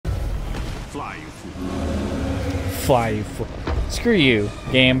Fly, you fool. Fly, you fool. Screw you,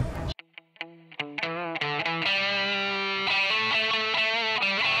 game.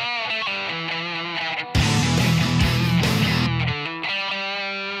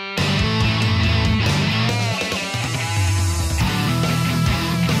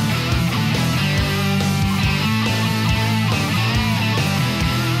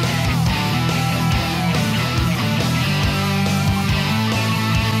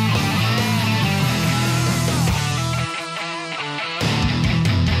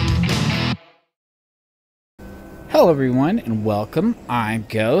 Hello everyone and welcome. I'm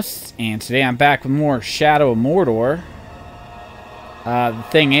Ghost and today I'm back with more Shadow of Mordor. The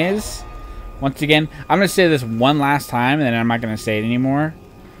thing is, once again, I'm going to say this one last time and then I'm not going to say it anymore.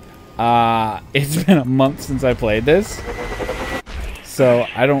 It's been a month since I played this. So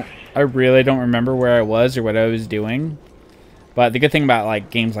I really don't remember where I was or what I was doing. But the good thing about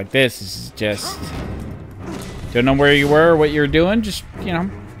like games like this is just don't know where you were or what you were doing, just, you know,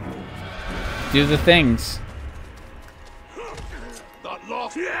 do the things.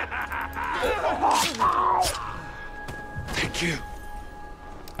 Thank you.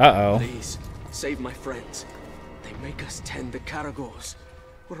 Uh-oh. Please, save my friends. They make us tend the caragors.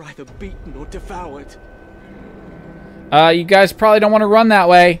 We're either beaten or devoured. You guys probably don't want to run that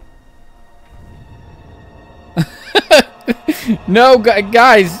way. No,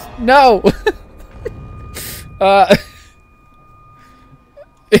 guys, no.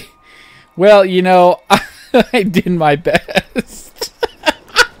 Well, you know, I did my best.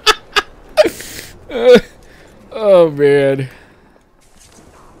 Oh man.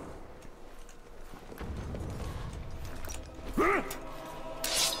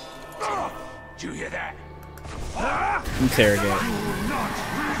 Did you hear that? Interrogate.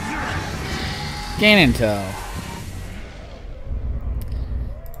 Gain intel.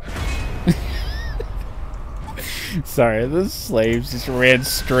 Sorry, those slaves just ran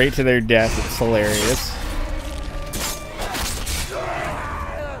straight to their death. It's hilarious.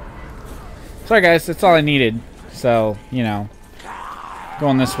 Sorry guys, that's all I needed. So, you know,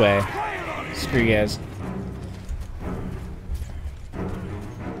 going this way. Screw you guys.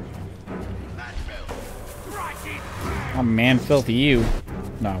 Oh man, filthy you.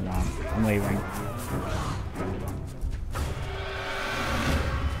 No, I won't. I'm leaving.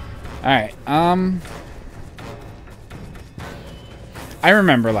 Alright, I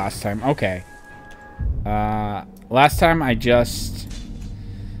remember last time. Okay. Last time I just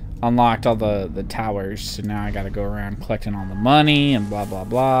unlocked all the towers, so now I gotta go around collecting all the money and blah blah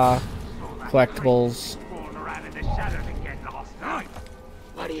blah. Collectibles.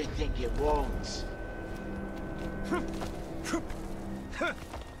 What do you think it wants?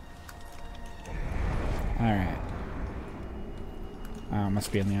 Alright.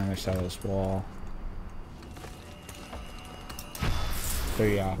 Must be on the other side of this wall. There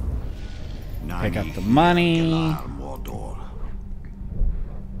you go. Pick up the money. Mordor.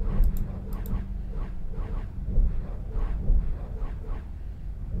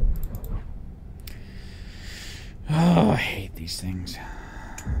 Oh, I hate these things.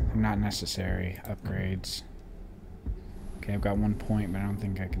 They're not necessary. Upgrades. Okay, I've got 1 point, but I don't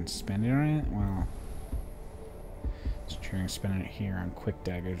think I can spend it on it. Well, let's try and spend it here on quick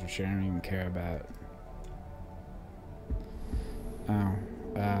daggers, which I don't even care about. Oh,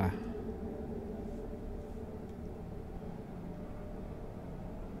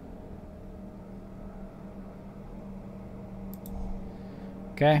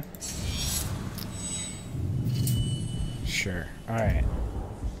 okay. Sure. Alright.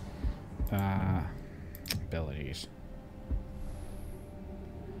 Abilities.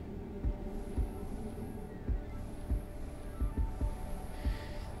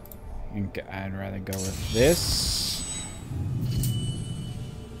 I think I'd rather go with this.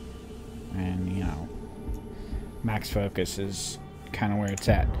 And, you know, max focus is kind of where it's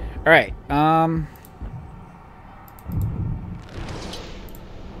at. Alright,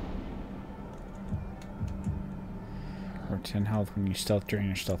 or 10 health when you stealth during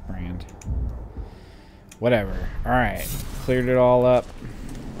your stealth brand. Whatever. Alright, cleared it all up.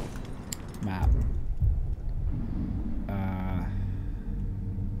 Map.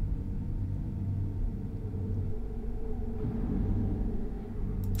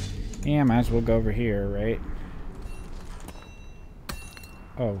 Yeah, might as well go over here, right?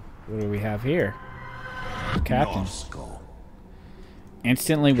 Oh, what do we have here? Captain.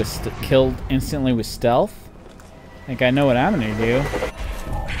 Instantly with killed instantly with stealth? I think I know what I'm gonna do.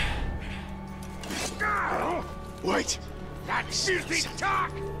 Wait! That filthy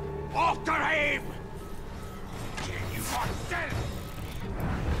cock! After him! You are dead!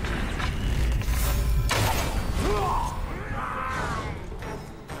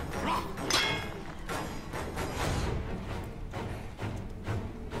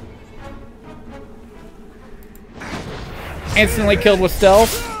 Instantly killed with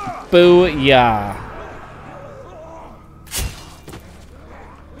stealth. Booyah.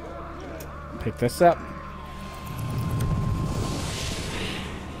 Pick this up.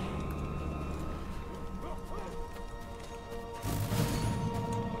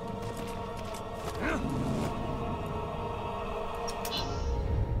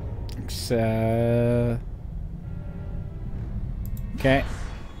 Okay.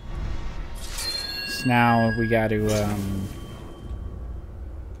 So now we got to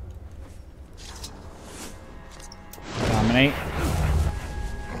dominate.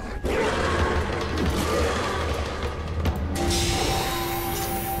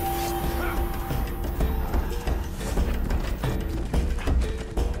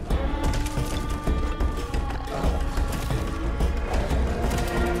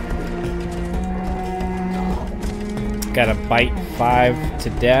 Got to bite 5 to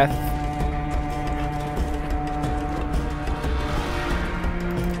death.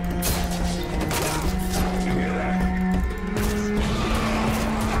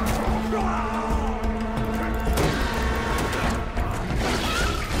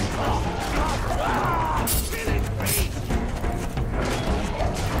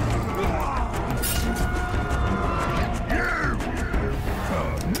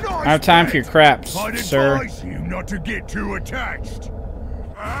 I have time for your craps, sir. I'd advise you not to get too attached.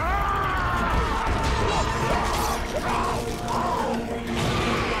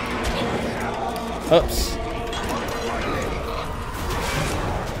 Oops.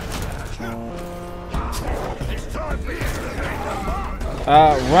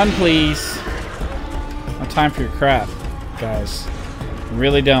 Run, please. No time for your crap, guys.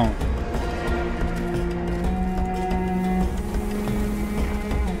 Really don't.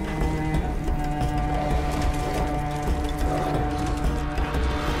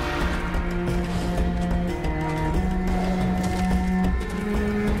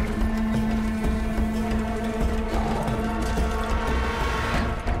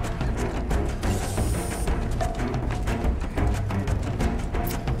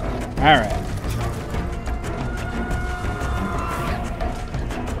 Alright.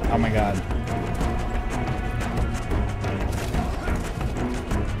 Oh my god.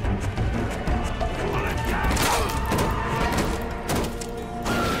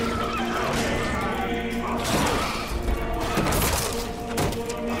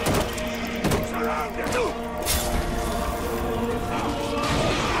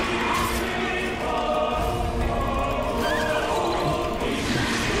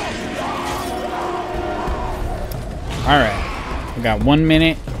 Alright, we got 1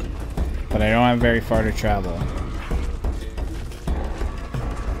 minute, but I don't have very far to travel.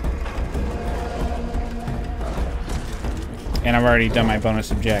 And I've already done my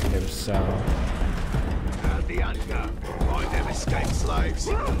bonus objectives, so... How'd the hunt go? Find them escaped slaves?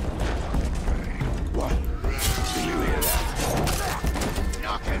 What? Do you hear that?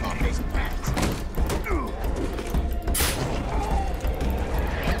 Knock him off his back.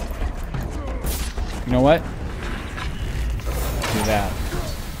 You know what? Do that.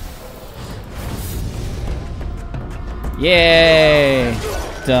 Yay!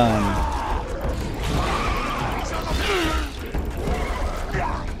 Done.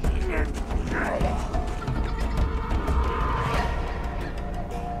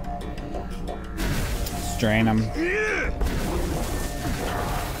 Strain them.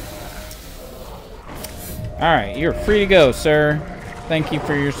 Alright, you're free to go, sir. Thank you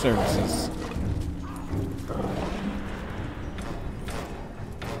for your services.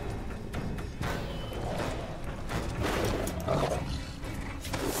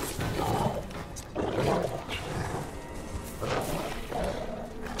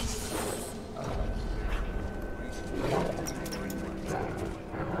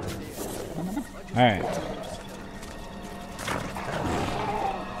 Alright.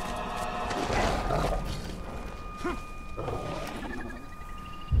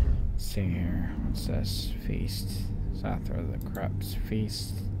 Let's see here. What's this? Feast. Zathra the Corrupt's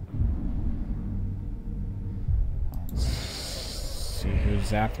Feast. Let's see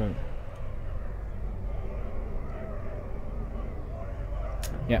who's Zathra.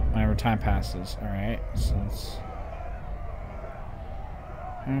 Yep, whenever time passes. Alright, so let's...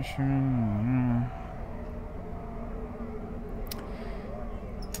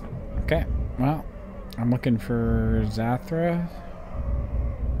 Okay, well, I'm looking for Zathra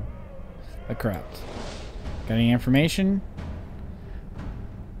the Corrupt. Got any information?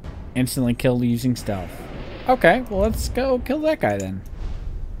 Instantly killed using stealth. Okay, well, let's go kill that guy then.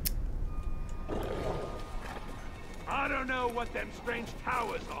 I don't know what them strange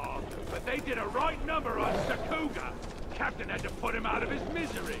towers are, but they did a right number on Sakuga. captain had to put him out of his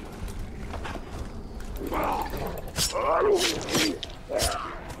misery.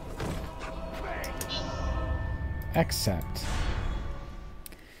 Accept.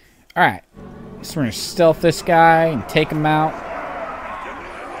 Alright. So we're gonna stealth this guy and take him out.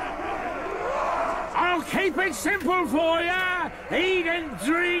 I'll keep it simple for ya. Eat and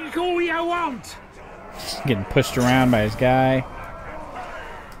drink all you want. Just getting pushed around by his guy.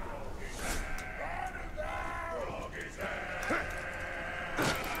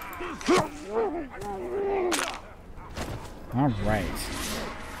 Alright.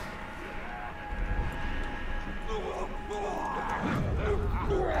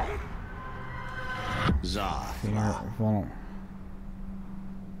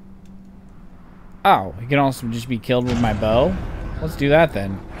 Oh, he can also just be killed with my bow? Let's do that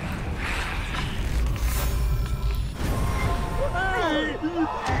then.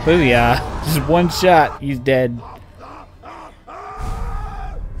 Booyah. Just one shot. He's dead.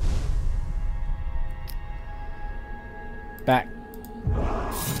 Back.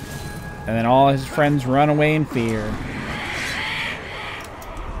 And then all his friends run away in fear.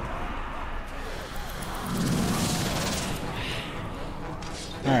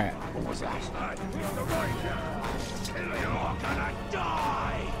 Alright.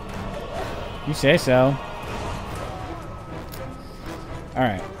 You say so.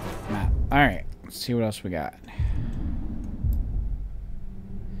 Alright. Map. Alright. Let's see what else we got.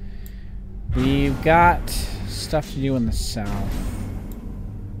 We've got stuff to do in the south.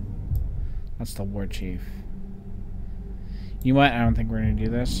 That's the war chief. You know what? I don't think we're gonna do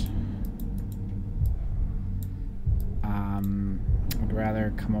this. I'd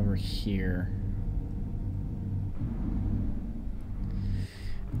rather come over here.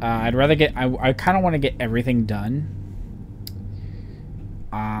 I'd rather get... I kind of want to get everything done.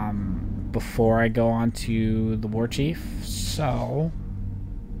 Before I go on to the war chief. So...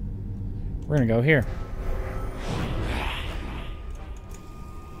 we're gonna go here.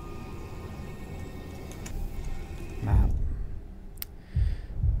 Map.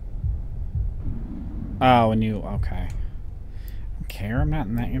 Oh, a new... okay. I don't care. I'm not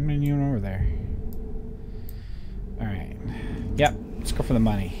in that. I'm in you over there. Alright. Yep. Let's go for the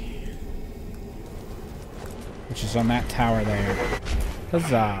money. Which is on that tower there.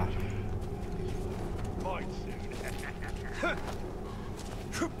 Huzzah.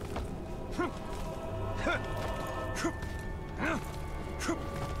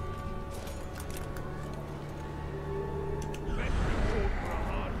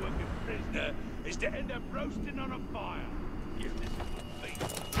 Is to end up roasting on a fire.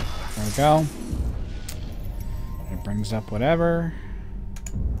 There we go. It brings up whatever.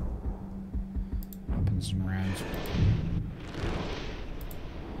 Opens and rounds.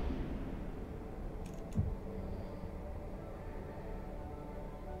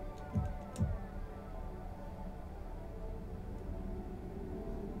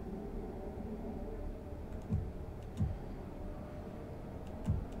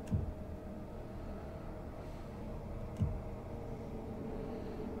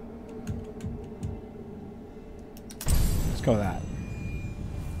 Let's go with that.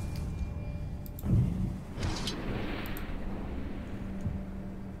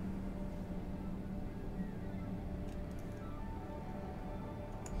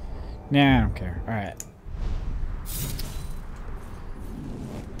 Nah, I don't care. Alright.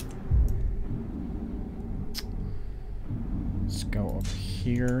 Let's go over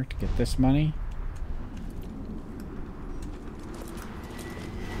here to get this money.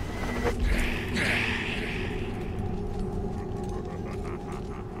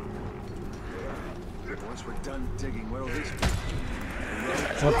 Once we're done digging, what'll this be?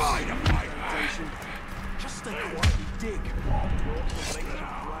 Just stay quiet and dig.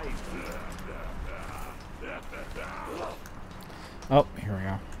 Oh, here we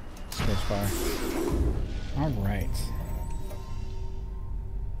go. Space bar. Alright.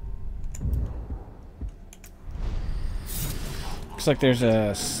 Looks like there's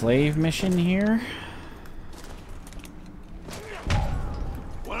a slave mission here.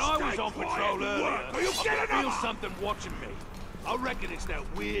 When I was on patrol earlier, I could feel something watching me. I reckon it's that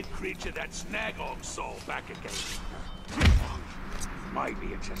weird creature that Snagog saw back again.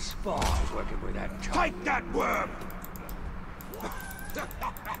 Maybe it's a spy working with that child. Take that worm!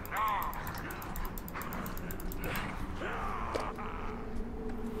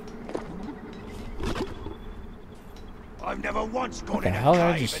 I've never once gone in a hell did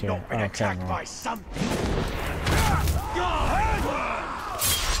I cave just and hear? not been Oh, attacked okay, by something.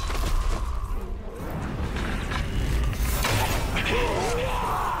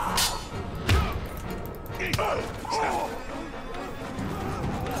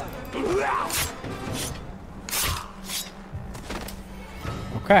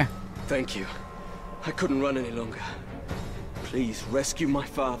 Okay. Thank you. I couldn't run any longer. Please rescue my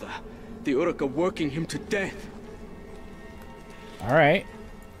father. The Uruk are working him to death. Alright.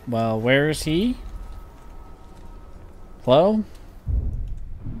 Well, where is he? Hello?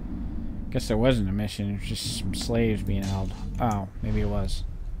 Guess there wasn't a mission. It was just some slaves being held. Oh, maybe it was.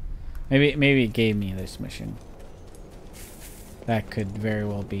 Maybe it gave me this mission. That could very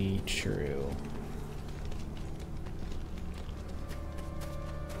well be true.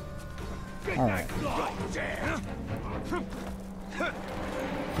 Alright.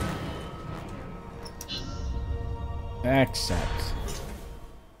 Accept.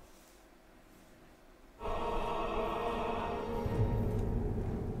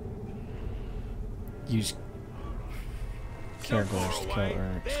 Use Caragors to kill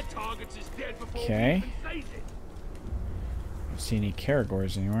Urks. Okay. Don't see any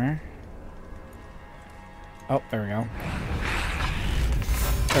Caragors anywhere. Oh, there we go.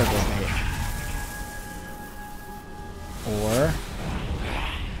 Caragor bait. Or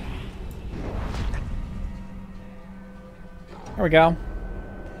there we go.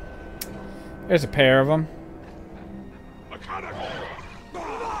 There's a pair of them.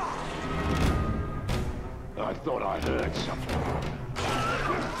 I thought I heard something.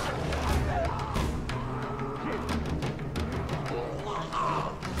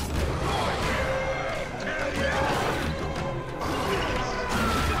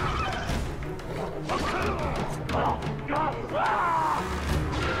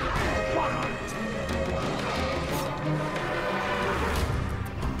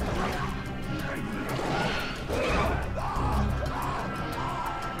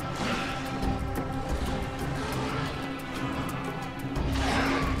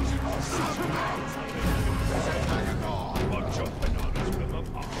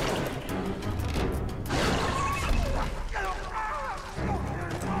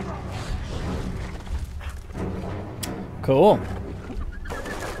 Cool.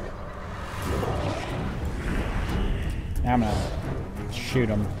 Now I'm gonna shoot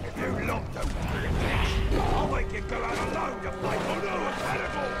him. You locked them. I'll make you go out alone to fight on our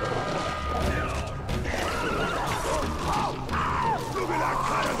cannibal. Look at that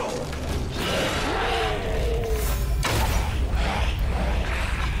cannibal.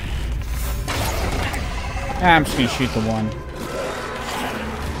 I'm just gonna shoot the one.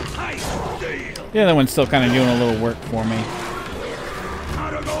 The other one's still kind of doing a little work for me.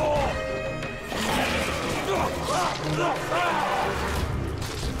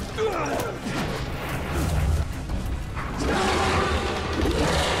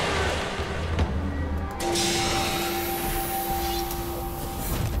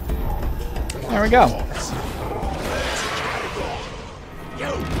 There we go.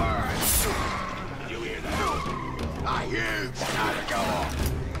 You bird! You hear that? A huge cannibal.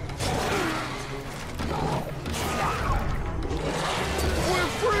 We're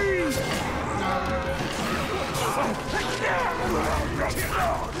free!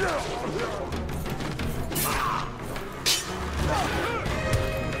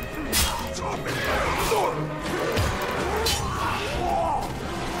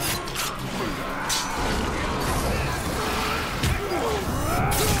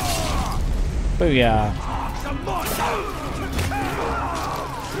 Booyah.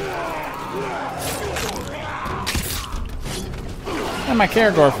 And my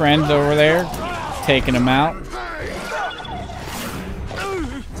Caragor friend's over there, taking him out.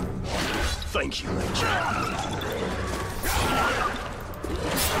 Thank you, Ranger.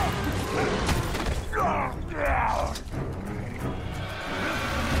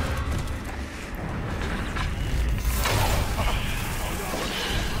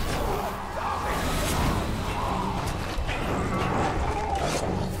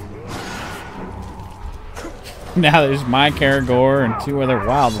 Now there's my Caragor and two other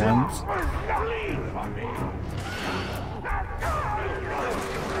wild ones.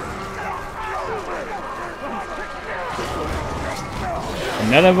 And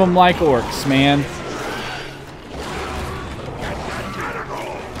none of them like orcs, man.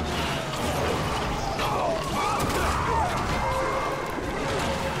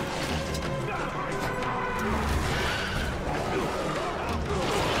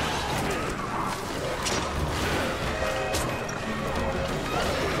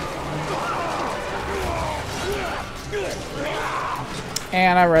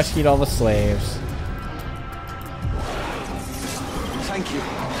 And I rescued all the slaves. Thank you.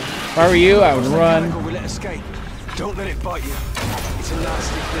 If I were you, I would run. Will it escape? Don't let it bite you. It's a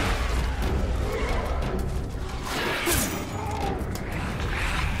nasty thing.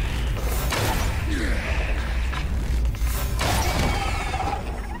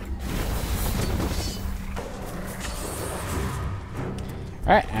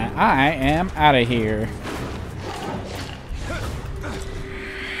 Alright, and I am out of here.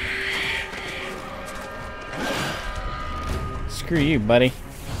 Screw you, buddy.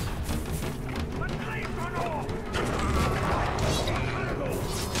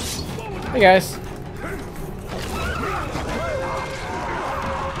 Hey, guys.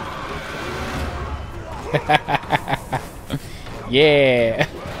 Yeah.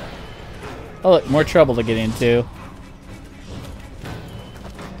 Oh, look, more trouble to get into.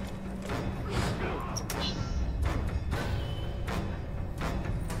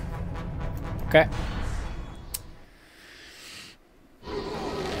 Okay.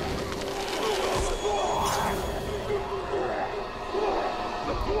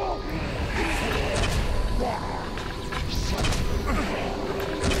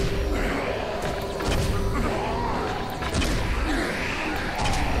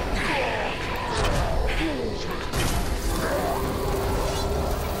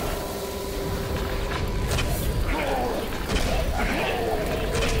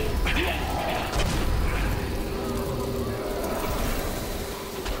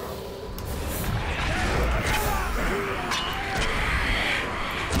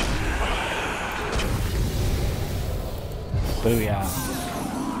 Booyah.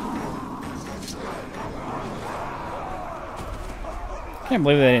 Can't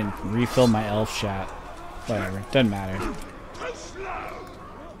believe they didn't refill my elf shot. Whatever, doesn't matter.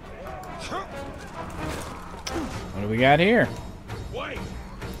 What do we got here?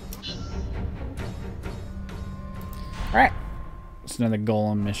 Alright. It's another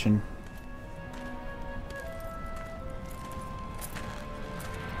golem mission.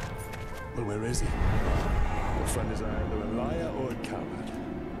 Well, where is he? Your friend is either a liar or a coward.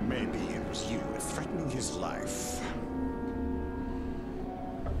 Maybe it was you threatening his life.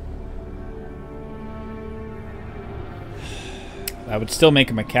 That would still make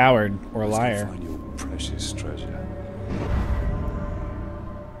him a coward or a Let's go liar. find your precious treasure.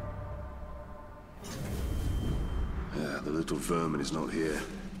 The little vermin is not here.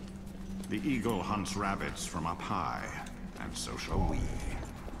 The eagle hunts rabbits from up high, and so shall we.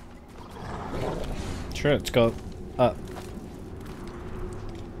 Sure, let's go up.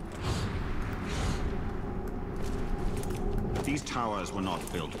 These towers were not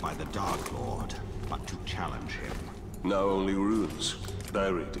built by the Dark Lord, but to challenge him. Now only ruins,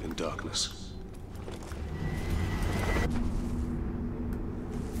 buried in darkness.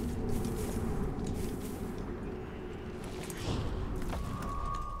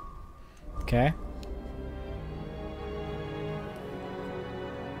 Okay.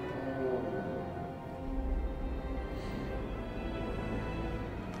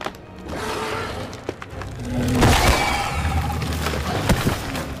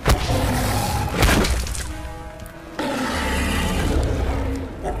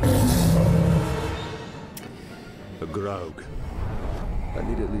 A grog. I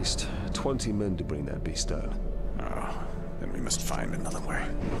need at least 20 men to bring that beast down. Oh, then we must find another way.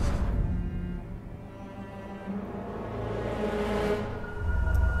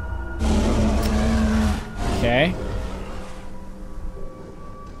 Okay.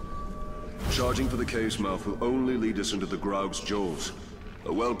 Charging for the cave's mouth will only lead us into the grog's jaws.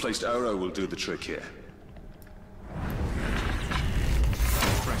 A well-placed arrow will do the trick here.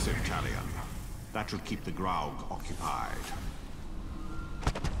 Impressive, Talion. That should keep the Graug occupied.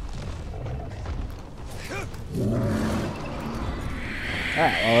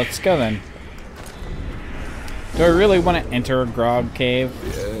 Alright, well, let's go then. Do I really want to enter a grog cave?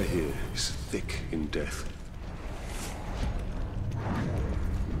 The air here is thick in death.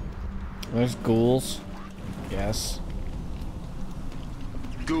 There's ghouls. Yes.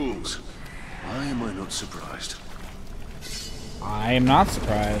 Ghouls. Why am I not surprised? I am not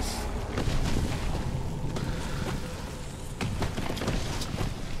surprised.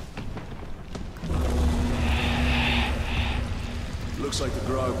 Looks like the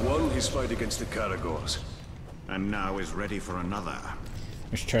grog won his fight against the Caragors. And now is ready for another.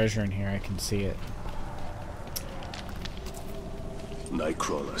 There's treasure in here, I can see it. Night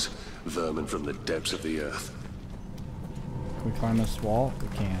crawlers. Vermin from the depths of the earth. Can we climb this wall?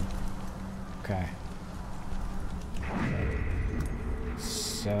 We can. Okay.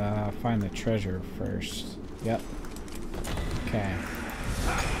 So, find the treasure first. Yep. Okay.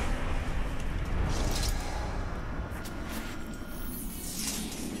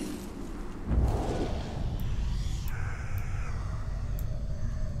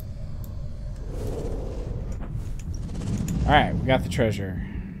 Alright, we got the treasure.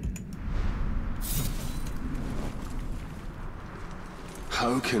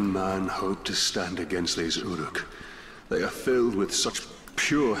 How can man hope to stand against these Uruk? They are filled with such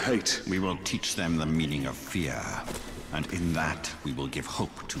Pure hate. We will teach them the meaning of fear, and in that we will give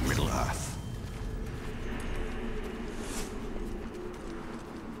hope to Middle-earth.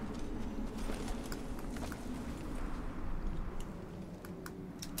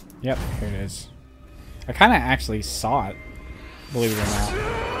 Yep, here it is. I kind of actually saw it, believe it or not.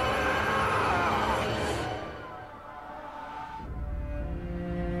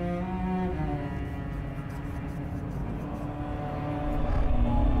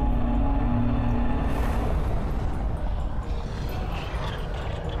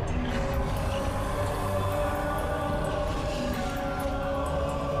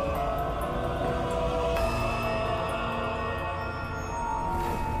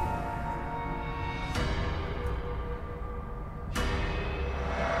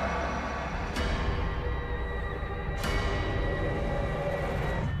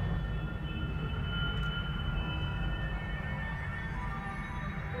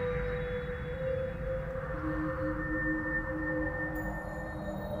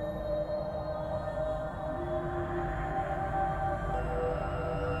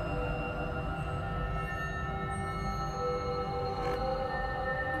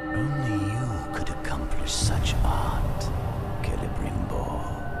 Only you could accomplish such art, Celebrimbor.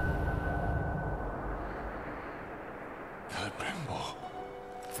 Celebrimbor.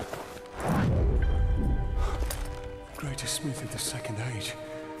 Greatest smith of the Second Age.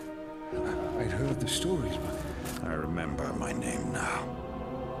 I'd heard the stories, but I remember my name now.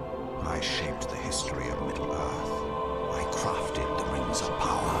 I shaped the history of Middle-earth. I crafted the Rings of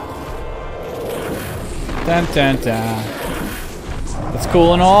Power. Dun dun dun. It's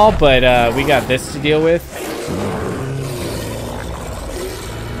cool and all, but we got this to deal with.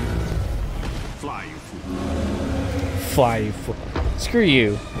 Fly, you fool. Fly, you fool. Screw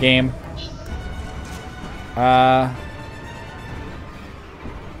you, game.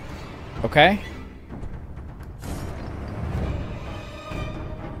 Okay.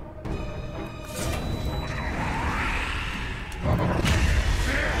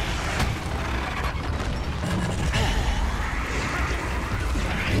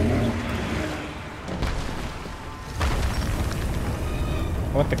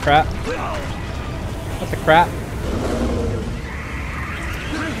 What the crap? What the crap?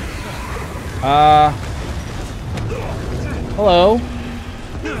 Hello?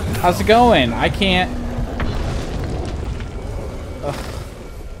 How's it going? I can't... Ugh.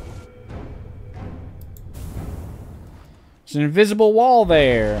 There's an invisible wall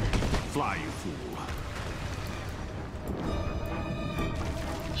there. Fly, you fool.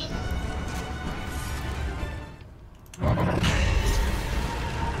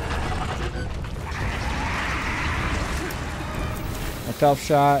 Stealth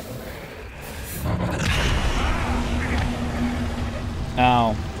shot.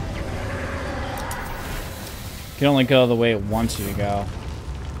 Ow. You can only go the way it wants you to go.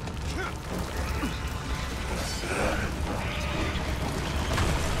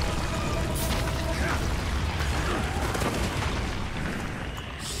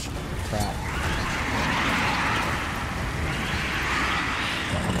 Crap.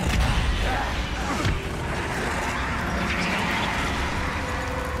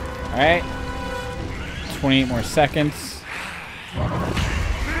 Alright. 28 more seconds.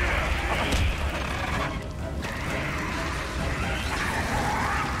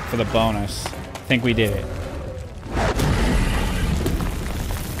 For the bonus. I think we did it.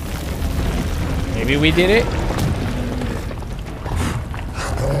 Maybe we did it?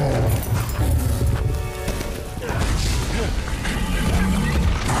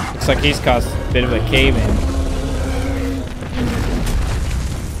 Looks like he's caused a bit of a cave-in.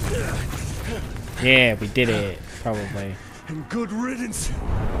 Yeah, we did it. Probably. and good riddance.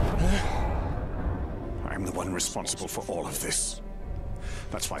 I'm the one responsible for all of this.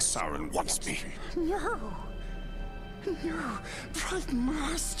 That's why Sauron wants me. No. No. Prime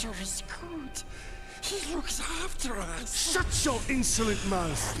Master is good. He looks after us. Shut your insolent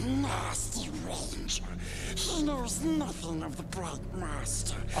mouth! Nasty ranger. He knows nothing of the Bright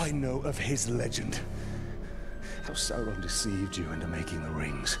Master. I know of his legend. How Sauron deceived you into making the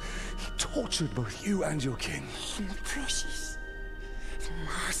rings. He tortured both you and your king. And the precious. The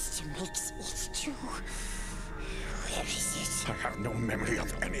Master makes it too. Where is it? I have no memory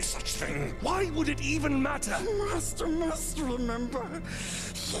of any such thing. Why would it even matter? The Master must remember.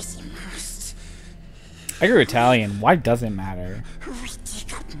 Yes, he must. I grew Italian. Why does it matter? We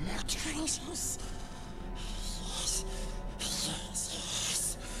dig up more treasures. Yes, yes,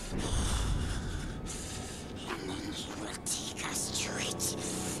 yes. And then he will take us to it.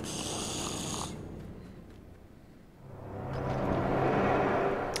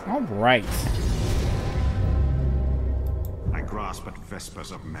 Alright. I grasp at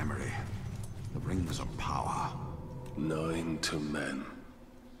vespers of memory. The rings of power. 9 to men.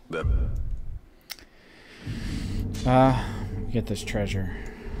 Get this treasure.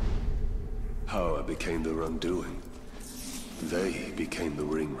 Power became their undoing. They became the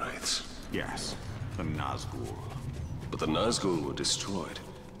ring wraiths. Yes, the Nazgul. But the Nazgul were destroyed.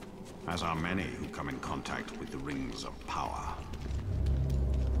 As are many who come in contact with the rings of power.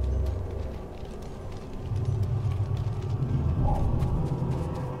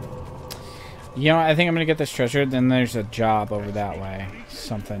 You know, I think I'm gonna get this treasure. Then there's a job over that way.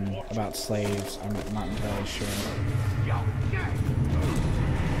 Something about slaves. I'm not entirely sure.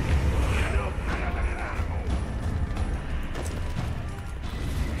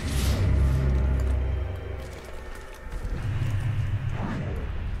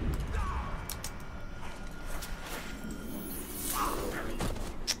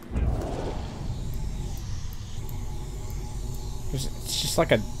 It's just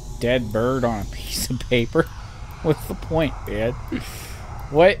like a dead bird on a piece of paper. What's the point, man?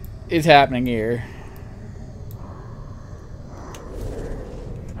 What is happening here?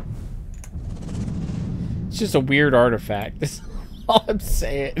 It's just a weird artifact. That's all I'm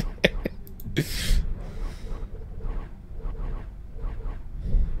saying.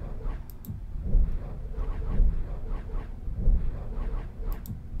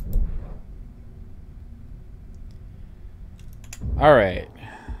 All right.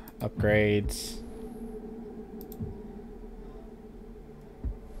 Upgrades.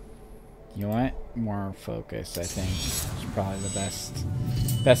 You want more focus? I think it's probably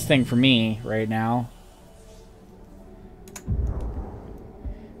the best thing for me right now.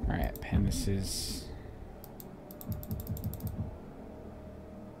 All right, appendices.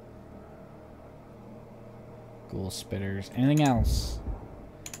 Ghoul spitters. Anything else?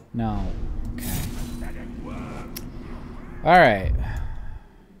 No. Okay. All right.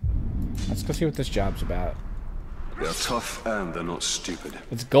 Let's go see what this job's about. They're tough and they're not stupid.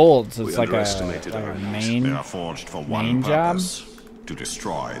 It's gold, so it's like a They are forged for one purpose: to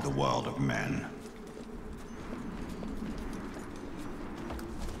destroy the world of men.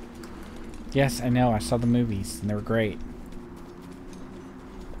 Yes, I know. I saw the movies, and they were great.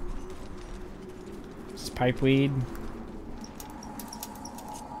 This is pipeweed.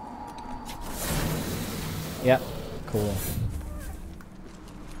 Yep. Cool.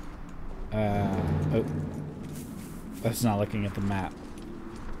 Oh. That's not looking at the map.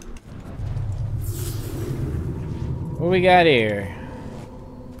 What we got here?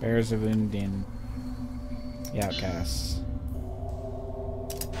 Bears of Undine. The Outcasts.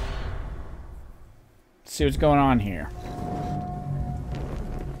 Let's see what's going on here.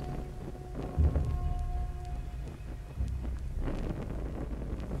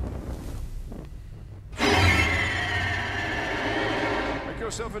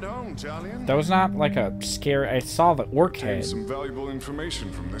 Yourself at home, Talion. That was not like a scare. I saw the orc head. Some valuable information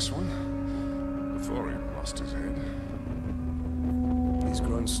from this one before he lost his head. These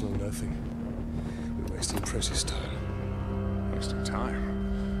grunts know nothing. We're wasting precious time. Wasting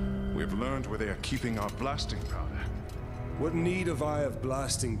time? We've learned where they are keeping our blasting powder. What need have I of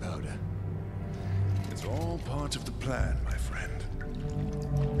blasting powder? It's all part of the plan, my friend.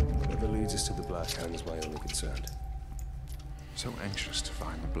 Whatever leads us to the Black Hand is my only concern. So anxious to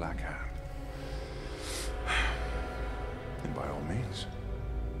find the Black Hand. And by all means,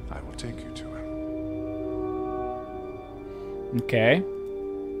 I will take you to him. Okay.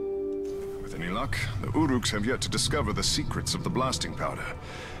 With any luck, the Uruks have yet to discover the secrets of the blasting powder.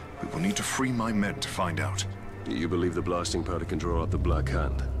 We will need to free my men to find out. Do you believe the blasting powder can draw out the Black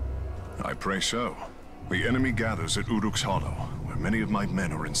Hand? I pray so. The enemy gathers at Uruk's Hollow, where many of my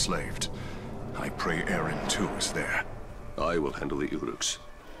men are enslaved. I pray Eren, too, is there. I will handle the Uruks.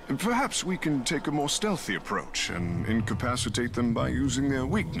 Perhaps we can take a more stealthy approach and incapacitate them by using their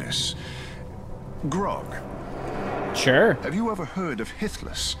weakness. Grog. Sure. Have you ever heard of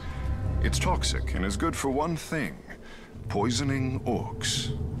Hithless? It's toxic and is good for one thing: poisoning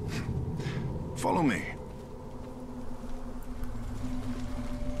orcs. Follow me.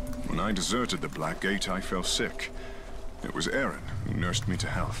 When I deserted the Black Gate, I fell sick. It was Eren who nursed me to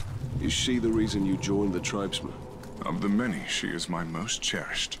health. Is she the reason you joined the tribesmen? Of the many, she is my most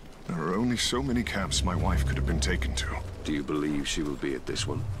cherished. There are only so many camps my wife could have been taken to. Do you believe she will be at this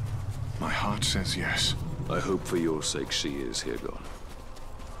one? My heart says yes. I hope for your sake she is, Hirgon.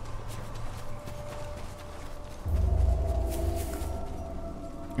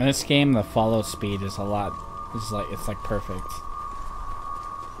 In this game, the follow speed is it's like perfect.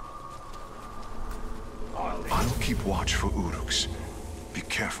 I'll keep watch for Uruks. Be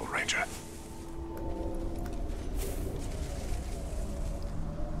careful, Ranger.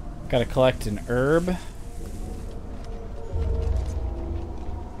 Gotta collect an herb.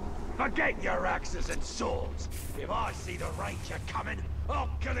 Forget your axes and swords. If I see the Ranger coming, I'll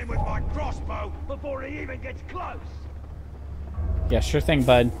kill him with my crossbow before he even gets close. Yeah, sure thing,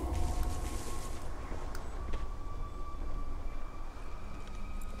 bud.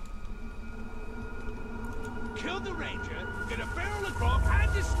 Kill the Ranger, get a barrel of grog,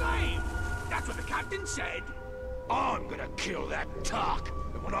 and a slave. That's what the captain said. I'm gonna kill that Tark,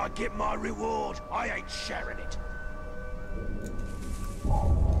 and when I get my reward, I ain't sharing it.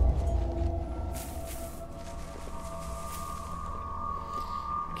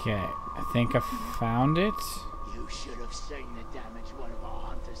 Okay, I think I found it. You should have seen the damage one of our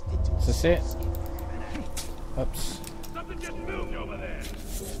hunters did to Is this it? skin. Oops. Something just moved over there.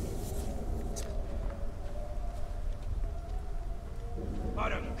 I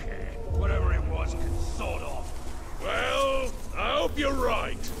don't care. Whatever it was can sort off. Well, I hope you're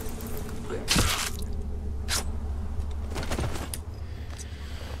right.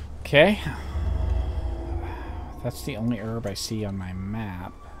 Okay. That's the only herb I see on my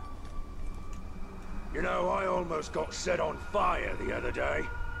map. You know, I almost got set on fire the other day.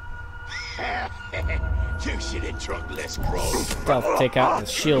 You should have drunk less grog. Stealth take out the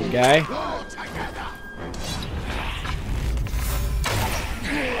shield guy. All together.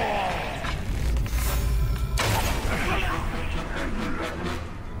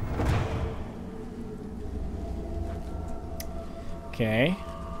 Okay.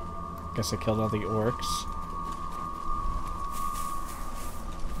 Guess I killed all the orcs.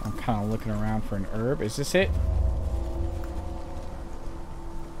 I'm kind of looking around for an herb. Is this it?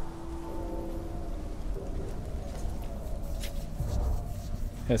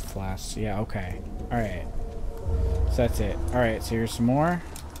 His flask. Yeah, okay. Alright. So that's it. Alright, so here's some more.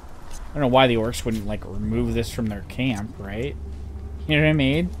 I don't know why the orcs wouldn't, like, remove this from their camp, right? You know what I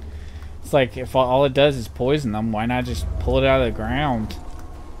mean? It's like, if all it does is poison them, why not just pull it out of the ground?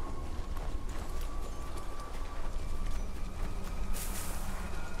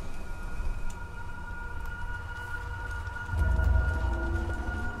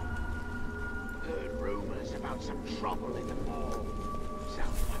 Heard rumors about some trouble in the mall.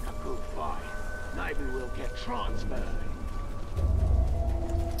 Sounds like a good fight. Maybe we'll get transferred.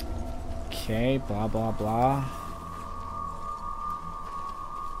 Okay, blah, blah, blah.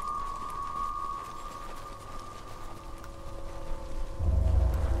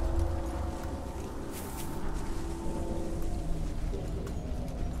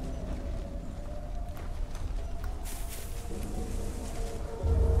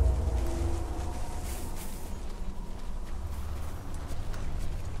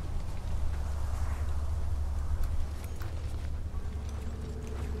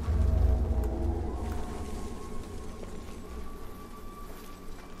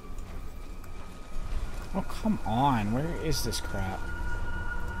 Oh, come on. Where is this crap?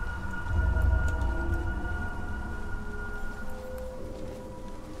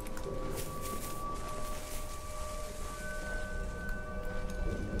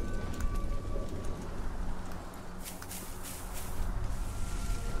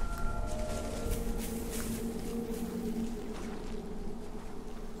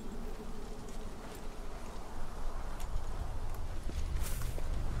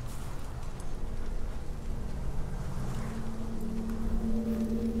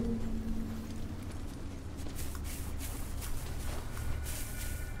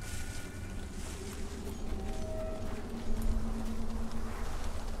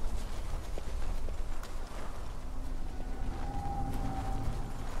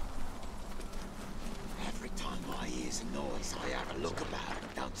 Every time I hears a noise, I have a look about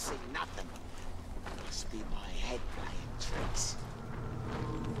and don't see nothing. Must be my head playing tricks.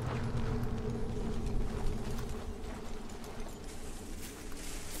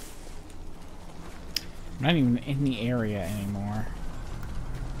 I'm not even in the area anymore.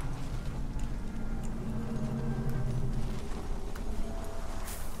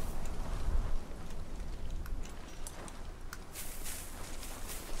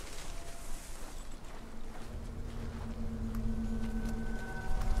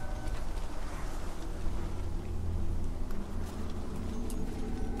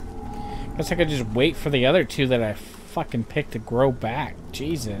 Guess I could just wait for the other two that I fucking picked to grow back.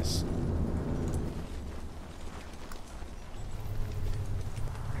 Jesus.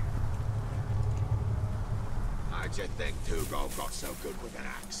 How'd you think Tugo got so good with an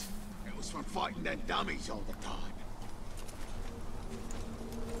axe? It was from fighting them dummies all the time.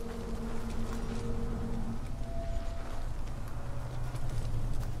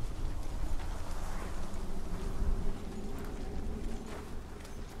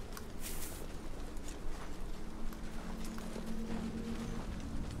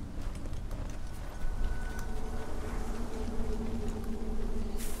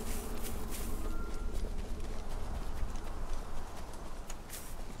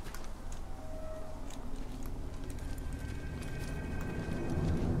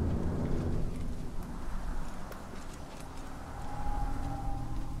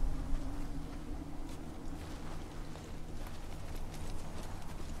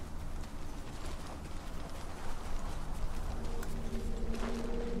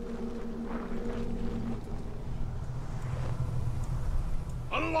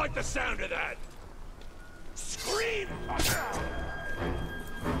 don't like the sound of that. Scream!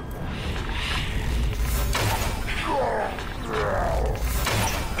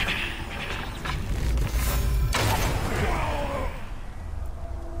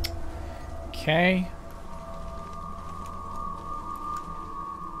 Okay.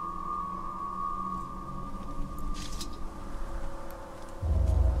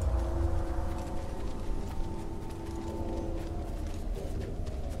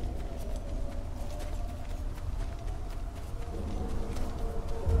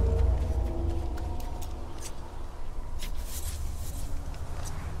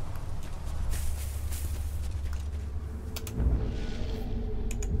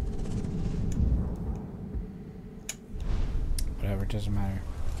 Whatever, it doesn't matter.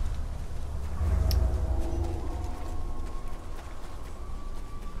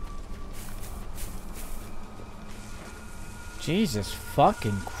 Jesus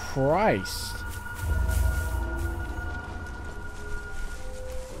fucking Christ.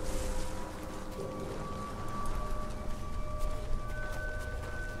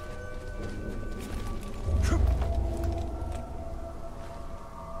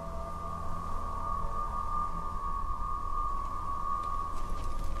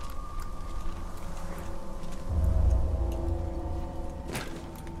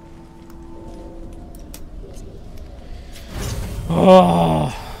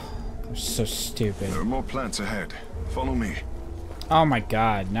 Oh, they're so stupid. There are more plants ahead. Follow me. Oh my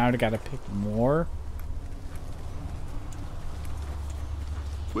god, now I gotta pick more?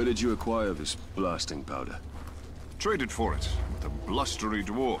 Where did you acquire this blasting powder? Traded for it with a blustery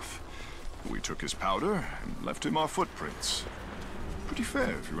dwarf. We took his powder and left him our footprints. Pretty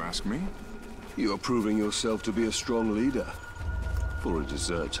fair, if you ask me. You're proving yourself to be a strong leader. For a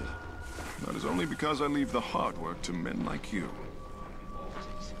deserter. That is only because I leave the hard work to men like you.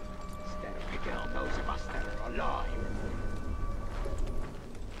 Instead of picking on those of us that are alive.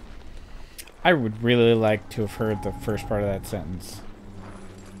 I would really like to have heard the first part of that sentence.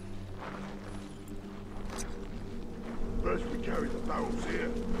 First we carry the barrels here,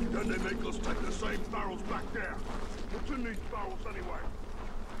 then they make us take the same barrels back there. What's in these barrels anyway?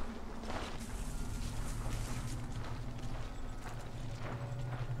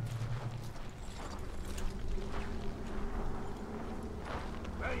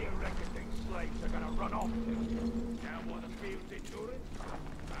 Where you reckon these slaves are gonna run off to? Down one of the fields in Turin?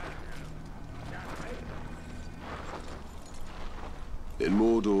 In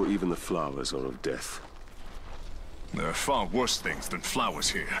Mordor, even the flowers are of death. There are far worse things than flowers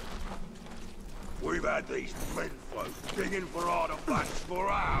here. We've had these menfolk digging for artifacts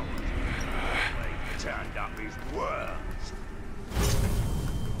for hours. They turned up his worms.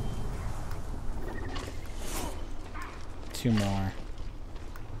 Two more.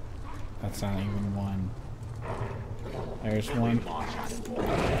 That's not even one. There's one.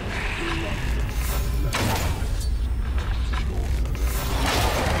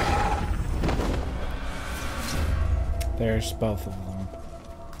 There's both of them.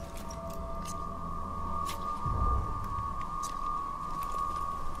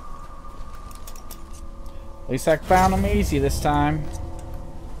 At least I found them easy this time.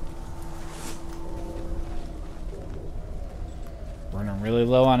 Running really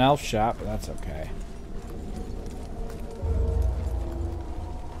low on elf shot, but that's okay.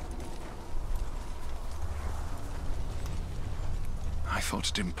 I thought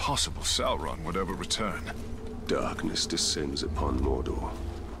it impossible Sauron would ever return. Darkness descends upon Mordor.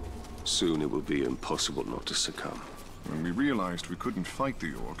 Soon it will be impossible not to succumb. When we realized we couldn't fight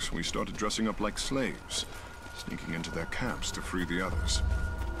the orcs, we started dressing up like slaves, sneaking into their camps to free the others.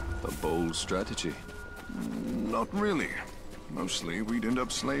 A bold strategy. Not really. Mostly, we'd end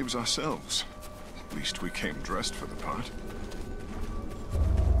up slaves ourselves. At least we came dressed for the part.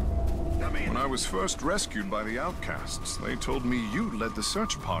 When I was first rescued by the outcasts, they told me you led the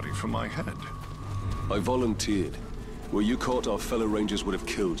search party for my head. I volunteered. Were you caught, our fellow rangers would have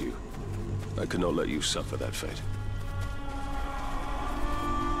killed you. I could not let you suffer that fate.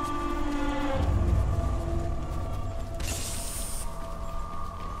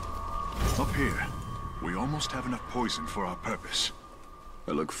 Up here, we almost have enough poison for our purpose.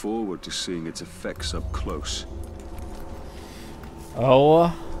 I look forward to seeing its effects up close.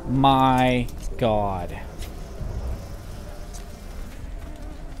 Oh my god.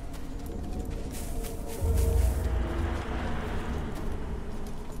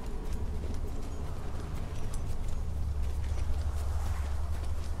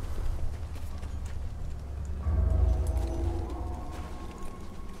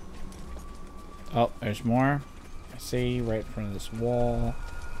 Oh, there's more. I see right in front of this wall.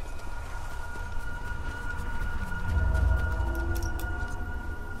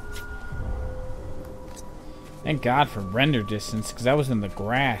 Thank God for render distance, because I was in the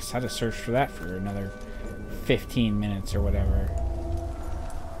grass. I had to search for that for another 15 minutes or whatever.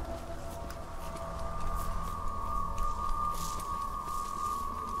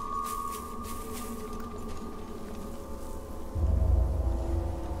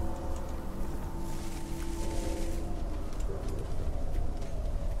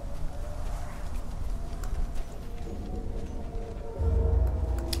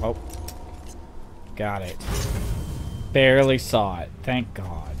 Oh. Got it. Barely saw it. Thank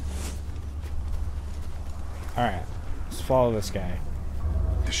God. Alright. Let's follow this guy.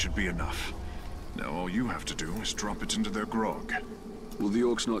 This should be enough. Now all you have to do is drop it into their grog. Will the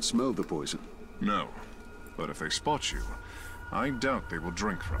orcs not smell the poison? No. But if they spot you, I doubt they will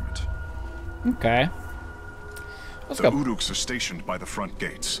drink from it. Okay. Let's The go. Uruks are stationed by the front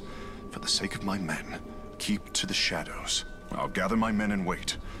gates. For the sake of my men, keep to the shadows. I'll gather my men and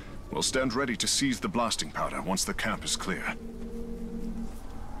wait. We'll stand ready to seize the blasting powder once the camp is clear.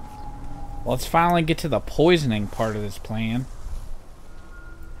 Let's finally get to the poisoning part of this plan.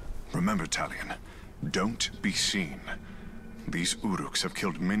 Remember, Talion, don't be seen. These Uruks have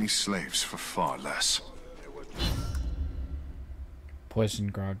killed many slaves for far less. Poison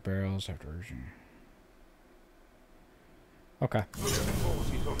grog barrels after urging. Okay.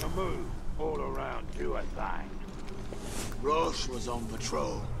 Forces on the move, all around do a thing. Roche was on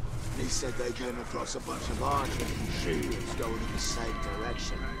patrol. He said they came across a bunch of archers and shooters going in the same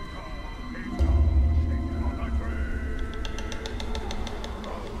direction.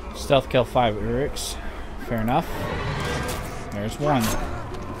 Stealth kill 5 Uruks. Fair enough. There's one.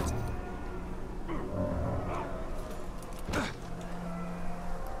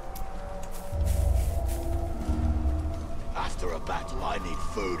 After a battle, I need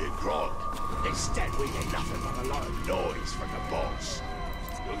food and grog. Instead, we get nothing but a lot of noise from the boss.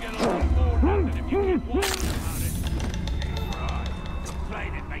 You'll get a lot more London if you keep walking about it. Right.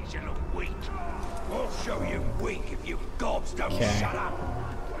 Complaining makes you look weak. We'll show you weak if you gobs don't shut up.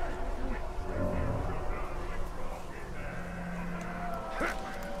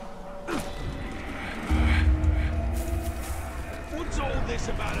 What's all this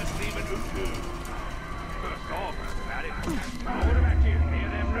about us leaving Uku? First off, about it. What about you? Hear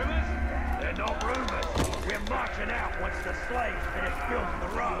them rumors? They're not rumors. We're marching out once the slaves finish building the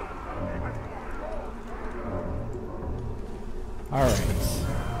road. Alright.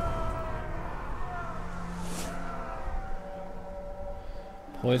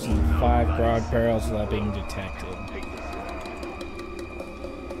 Poison 5 grog barrels without being detected.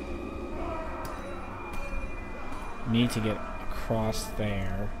 Need to get across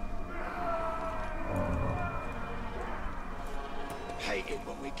there. Hate it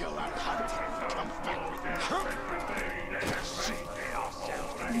when we go out hunting and comes back with See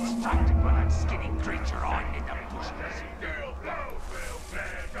ourselves distracted by that skinny creature hiding in the bushes.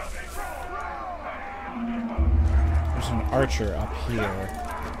 There's an archer up here,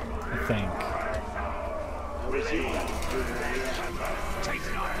 I think.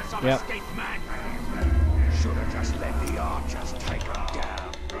 Chasing after some Yep. escaped man. Should have just let the archers take them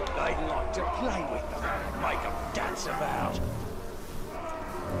down. They'd like to play with them and make them dance about.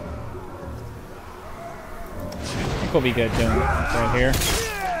 I think we'll be good doing it right here.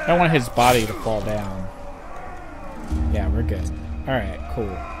 I don't want his body to fall down. Yeah, we're good. Alright,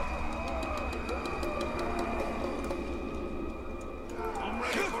 cool. I'm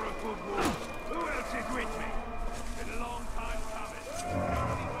ready for a good war. Who else is with me? Been a long time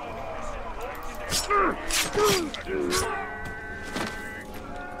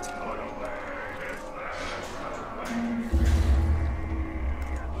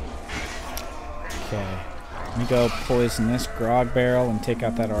Okay. Let me go poison this grog barrel and take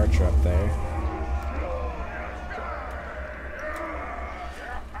out that archer up there.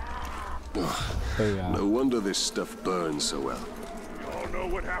 No wonder this stuff burns so well. You all know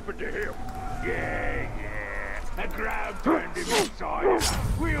what happened to him? Yeah. The ground turned him inside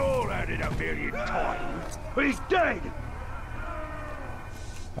out. We all had it a million times. He's dead!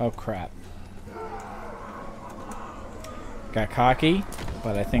 Oh crap. Got cocky,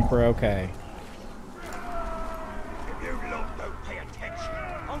 but I think we're okay. If you lot don't pay attention,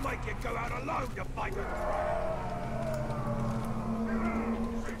 I'll make you go out alone to fight them.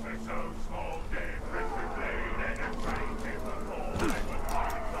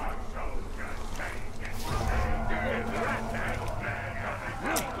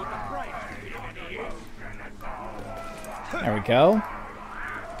 There we go.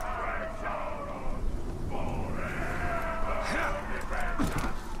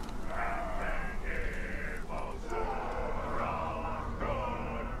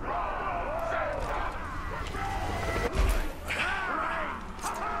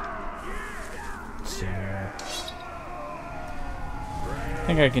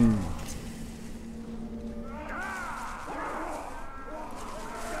 think I can...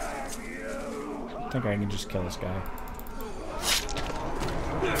 I think I can just kill this guy.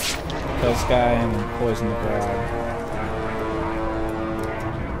 Kill this guy and then poison the crowd.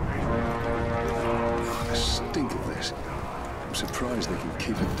 The stink of this. I'm surprised they can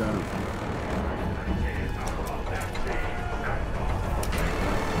keep it down.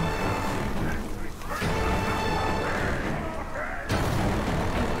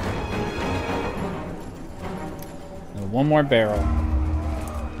 One more barrel.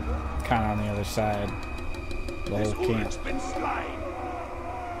 Kind of on the other side. The whole camp. Been slain.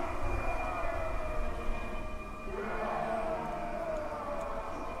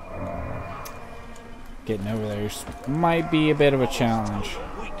 Getting over there might be a bit of a challenge.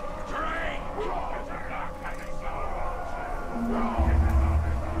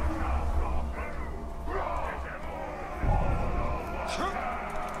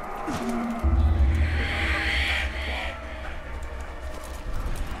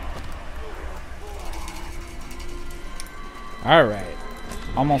 Alright.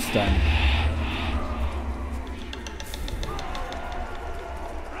 Almost done.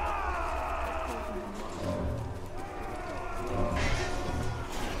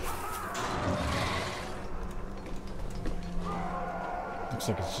 Looks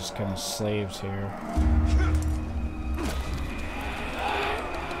like it's just kind of slaves here.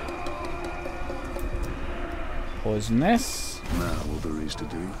 Poison this. Now all there is to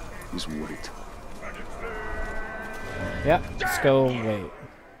do is wait. Yep, let's go wait.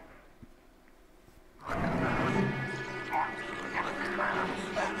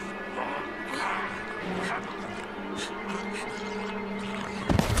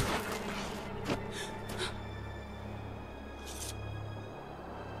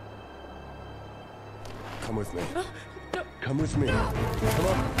 Come with me. Come with me. Come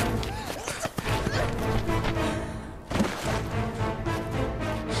on.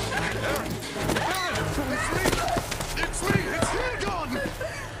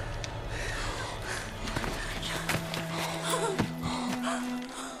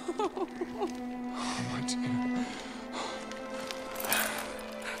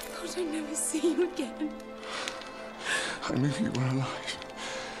 I'd never see you again. I knew you were alive.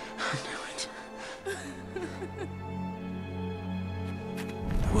 I knew it.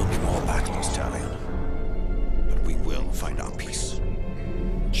 There will be more battles, Talion. But we will find our peace.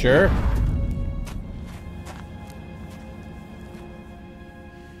 Sure.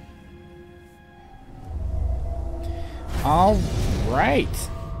 All right.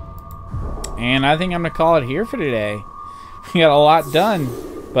 And I think I'm going to call it here for today. We got a lot done.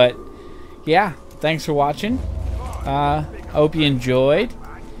 But, yeah. Thanks for watching. Hope you enjoyed.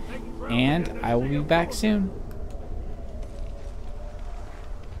 And I will be back soon.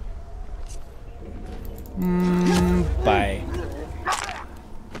 Bye.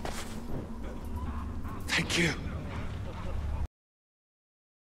 Thank you.